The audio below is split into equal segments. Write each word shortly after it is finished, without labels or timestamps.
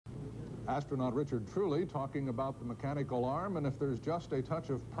Astronaut Richard Truly talking about the mechanical arm, and if there's just a touch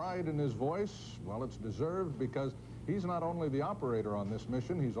of pride in his voice, well, it's deserved, because he's not only the operator on this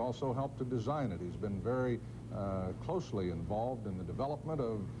mission, he's also helped to design it. He's been very closely involved in the development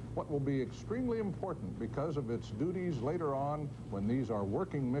of what will be extremely important because of its duties later on when these are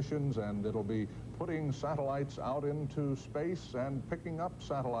working missions, and it'll be putting satellites out into space and picking up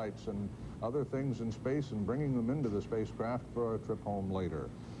satellites and other things in space and bringing them into the spacecraft for a trip home later.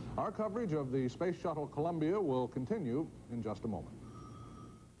 Our coverage of the Space Shuttle Columbia will continue in just a moment.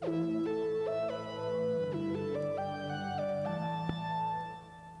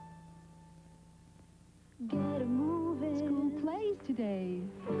 Get 'em moving. School plays today.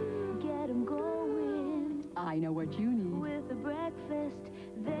 Get 'em going. I know what you need. With a breakfast,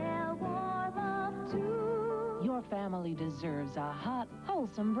 they'll warm up too. Your family deserves a hot,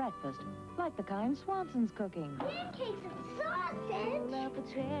 wholesome breakfast, like the kind Swanson's cooking. Pancakes and sausage. Pull up a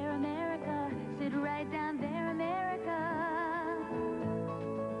chair, America. Sit right down there, America.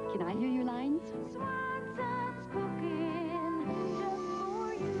 Can I hear your lines? Swanson's cooking just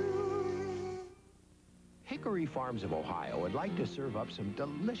for you. Hickory Farms of Ohio would like to serve up some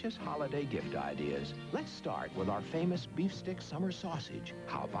delicious holiday gift ideas. Let's start with our famous beef stick summer sausage.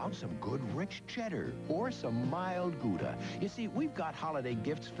 How about some good rich cheddar or some mild Gouda? You see, we've got holiday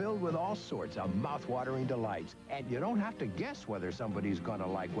gifts filled with all sorts of mouth-watering delights, and you don't have to guess whether somebody's gonna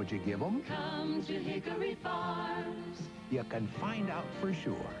like what you give them. Come to Hickory Farms. You can find out for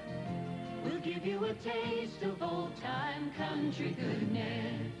sure. We'll give you a taste of old-time country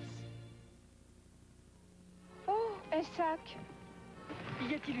goodness. Oh, un sac.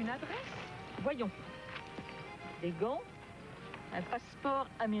 Y a-t-il une adresse? Voyons. Des gants? Un passeport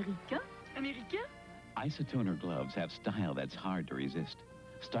américain? Américain? Isotoner gloves have style that's hard to resist.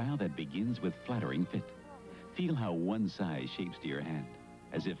 Style that begins with flattering fit. Feel how one size shapes to your hand,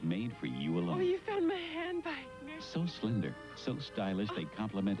 as if made for you alone. Oh, you found my handbag. So slender, so stylish, they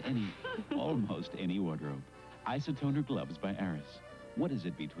complement any, almost any wardrobe. Isotoner gloves by Aris. What is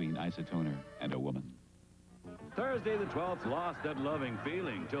it between Isotoner and a woman? Thursday the 12th, lost that loving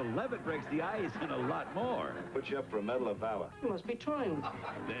feeling till Levitt breaks the ice and a lot more. Put you up for a Medal of Valor. You must be trying.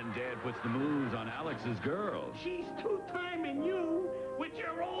 Then Dad puts the moves on Alex's girl. She's two-timing you with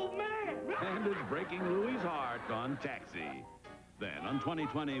your old man. And is breaking Louis' heart on Taxi. Then on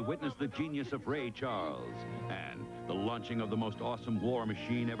 2020, witness the genius of Ray Charles and the launching of the most awesome war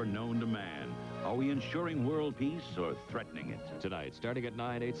machine ever known to man. Are we ensuring world peace or threatening it? Tonight, starting at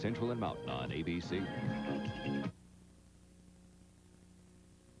 9, 8 Central and Mountain on ABC.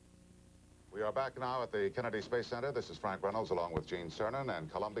 We are back now at the Kennedy Space Center. This is Frank Reynolds along with Gene Cernan,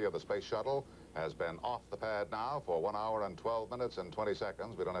 and Columbia, the space shuttle, has been off the pad now for 1 hour and 12 minutes and 20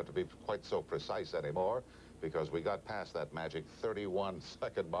 seconds. We don't have to be quite so precise anymore because we got past that magic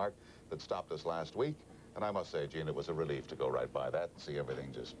 31-second mark that stopped us last week. And I must say, Gene, it was a relief to go right by that and see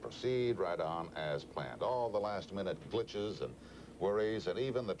everything just proceed right on as planned. All the last-minute glitches and worries, and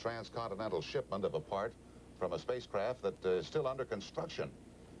even the transcontinental shipment of a part from a spacecraft that is still under construction.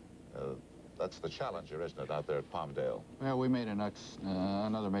 That's the Challenger, isn't it, out there at Palmdale? Well, we made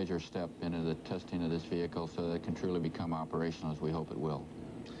another major step into the testing of this vehicle so that it can truly become operational, as we hope it will.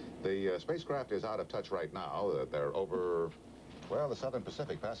 The spacecraft is out of touch right now. They're over, well, the Southern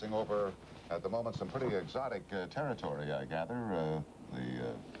Pacific, passing over, at the moment, some pretty exotic territory, I gather.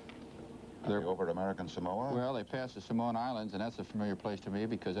 They're over at American Samoa? Well, they passed the Samoan Islands, and that's a familiar place to me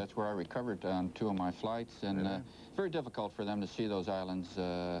because that's where I recovered on 2 of my flights, and it's very difficult for them to see those islands.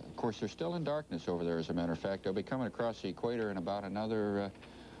 Of course, they're still in darkness over there, as a matter of fact. They'll be coming across the equator in about another,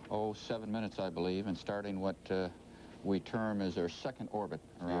 7 minutes, I believe, and starting what we term as their second orbit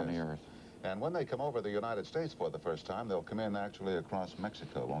around the Earth. And when they come over the United States for the first time, they'll come in actually across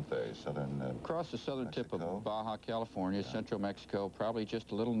Mexico, won't they? Across the southern tip of Baja, California, central Mexico, probably just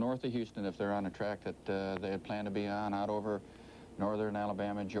a little north of Houston if they're on a track that they had planned to be on, out over northern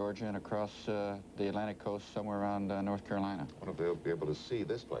Alabama, Georgia, and across the Atlantic coast somewhere around North Carolina. I wonder if they'll be able to see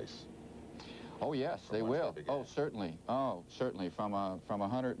this place. Oh, yes, they will. Oh, certainly. Oh, certainly. From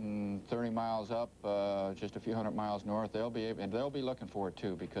 130 miles up, just a few hundred miles north, they'll be able, and they'll be looking for it,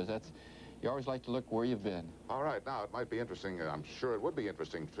 too, because that's... You always like to look where you've been. All right. Now, it might be interesting, I'm sure it would be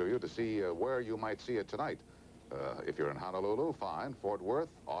interesting to you to see where you might see it tonight. If you're in Honolulu, fine. Fort Worth,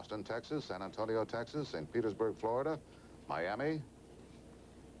 Austin, Texas, San Antonio, Texas, St. Petersburg, Florida, Miami.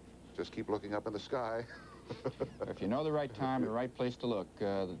 Just keep looking up in the sky. If you know the right time, the right place to look,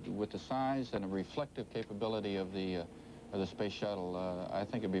 with the size and the reflective capability of the space shuttle, I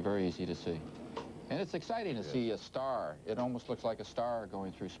think it'd be very easy to see. And it's exciting to see a star. It almost looks like a star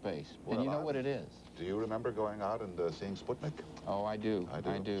going through space. Well, and you know what it is. Do you remember going out and seeing Sputnik? Oh, I do. I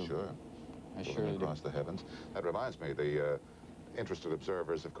do. Sure. surely do. Across the heavens. That reminds me, the interested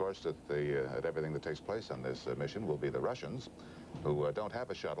observers, of course, at everything that takes place on this mission will be the Russians, who don't have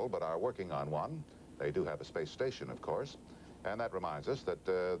a shuttle but are working on one. They do have a space station, of course. And that reminds us that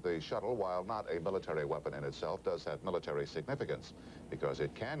the shuttle, while not a military weapon in itself, does have military significance because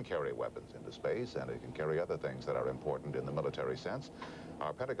it can carry weapons into space and it can carry other things that are important in the military sense.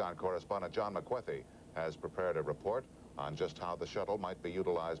 Our Pentagon correspondent, John McWethy, has prepared a report on just how the shuttle might be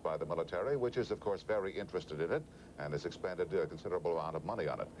utilized by the military, which is, of course, very interested in it and has expended a considerable amount of money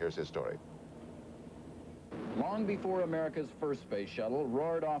on it. Here's his story. Long before America's first space shuttle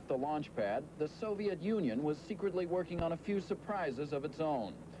roared off the launch pad, the Soviet Union was secretly working on a few surprises of its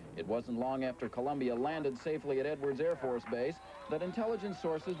own. It wasn't long after Columbia landed safely at Edwards Air Force Base that intelligence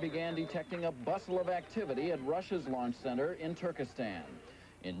sources began detecting a bustle of activity at Russia's launch center in Turkestan.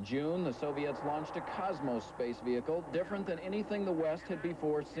 In June, the Soviets launched a Cosmos space vehicle different than anything the West had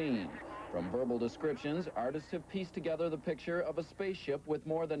before seen. From verbal descriptions, artists have pieced together the picture of a spaceship with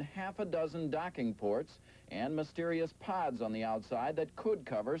more than half a dozen docking ports and mysterious pods on the outside that could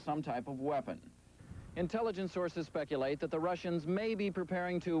cover some type of weapon. Intelligence sources speculate that the Russians may be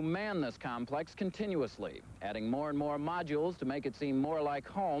preparing to man this complex continuously, adding more and more modules to make it seem more like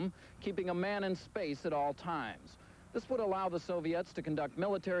home, keeping a man in space at all times. This would allow the Soviets to conduct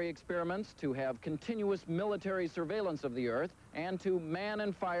military experiments, to have continuous military surveillance of the Earth, and to man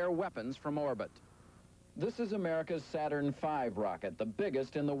and fire weapons from orbit. This is America's Saturn V rocket, the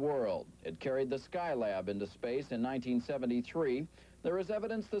biggest in the world. It carried the Skylab into space in 1973. There is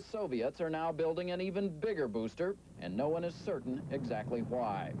evidence the Soviets are now building an even bigger booster, and no one is certain exactly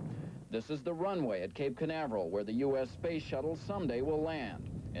why. This is the runway at Cape Canaveral, where the U.S. space shuttle someday will land.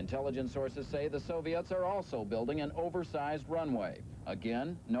 Intelligence sources say the Soviets are also building an oversized runway.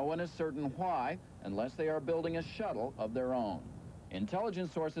 Again, no one is certain why, unless they are building a shuttle of their own.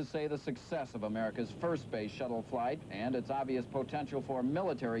 Intelligence sources say the success of America's first space shuttle flight and its obvious potential for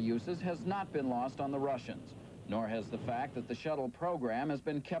military uses has not been lost on the Russians, nor has the fact that the shuttle program has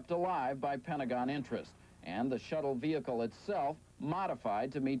been kept alive by Pentagon interest, and the shuttle vehicle itself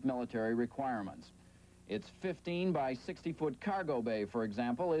modified to meet military requirements. Its 15 by 60-foot cargo bay, for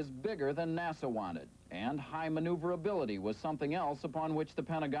example, is bigger than NASA wanted, and high maneuverability was something else upon which the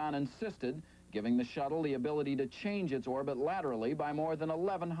Pentagon insisted, giving the shuttle the ability to change its orbit laterally by more than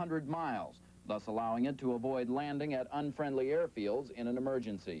 1,100 miles, thus allowing it to avoid landing at unfriendly airfields in an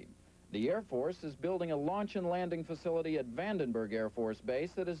emergency. The Air Force is building a launch and landing facility at Vandenberg Air Force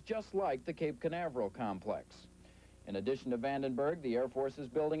Base that is just like the Cape Canaveral complex. In addition to Vandenberg, the Air Force is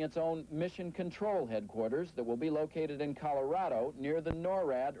building its own mission control headquarters that will be located in Colorado near the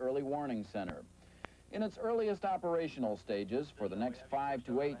NORAD Early Warning Center. In its earliest operational stages, for the next 5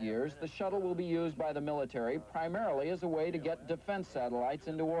 to 8 years, the shuttle will be used by the military primarily as a way to get defense satellites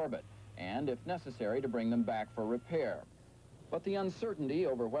into orbit, and, if necessary, to bring them back for repair. But the uncertainty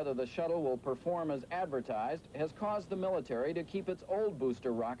over whether the shuttle will perform as advertised has caused the military to keep its old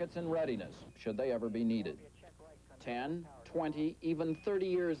booster rockets in readiness, should they ever be needed. 10, 20, even 30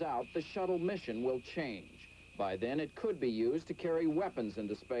 years out, the shuttle mission will change. By then, it could be used to carry weapons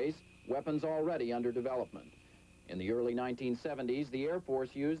into space, weapons already under development. In the early 1970s, the Air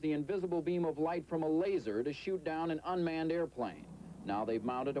Force used the invisible beam of light from a laser to shoot down an unmanned airplane. Now they've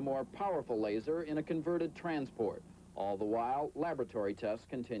mounted a more powerful laser in a converted transport. All the while, laboratory tests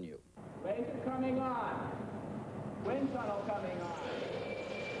continue. Laser coming on. Wind tunnel coming on.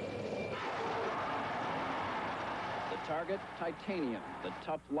 Target, titanium, the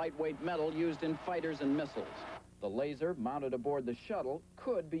tough, lightweight metal used in fighters and missiles. The laser mounted aboard the shuttle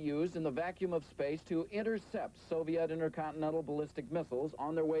could be used in the vacuum of space to intercept Soviet intercontinental ballistic missiles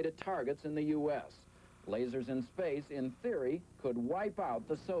on their way to targets in the U.S. Lasers in space, in theory, could wipe out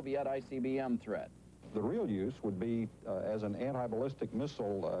the Soviet ICBM threat. The real use would be as an anti-ballistic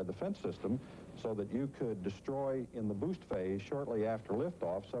missile defense system, so that you could destroy in the boost phase shortly after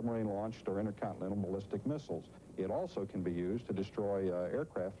liftoff submarine-launched or intercontinental ballistic missiles. It also can be used to destroy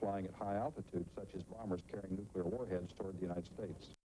aircraft flying at high altitude, such as bombers carrying nuclear warheads toward the United States.